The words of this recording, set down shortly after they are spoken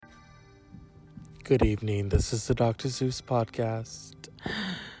Good evening. This is the Dr. Zeus podcast.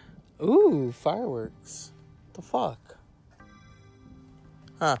 Ooh, fireworks. The fuck?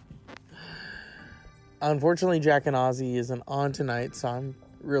 Huh. Unfortunately, Jack and Ozzy isn't on tonight, so I'm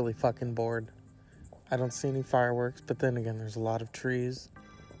really fucking bored. I don't see any fireworks, but then again, there's a lot of trees.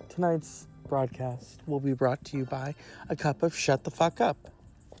 Tonight's broadcast will be brought to you by a cup of Shut the Fuck Up.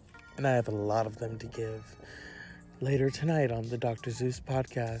 And I have a lot of them to give. Later tonight on the Dr. Zeus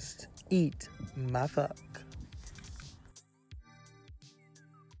podcast, eat my fuck.